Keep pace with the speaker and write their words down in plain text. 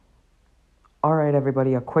Alright,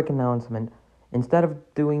 everybody, a quick announcement. Instead of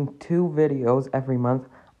doing 2 videos every month,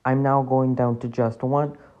 I'm now going down to just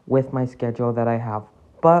 1 with my schedule that I have.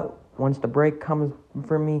 But once the break comes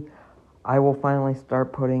for me, I will finally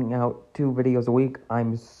start putting out 2 videos a week.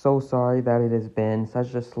 I'm so sorry that it has been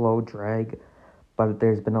such a slow drag, but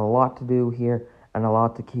there's been a lot to do here and a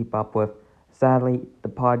lot to keep up with. Sadly, the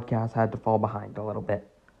podcast had to fall behind a little bit.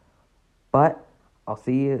 But I'll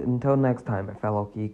see you until next time, my fellow geeks.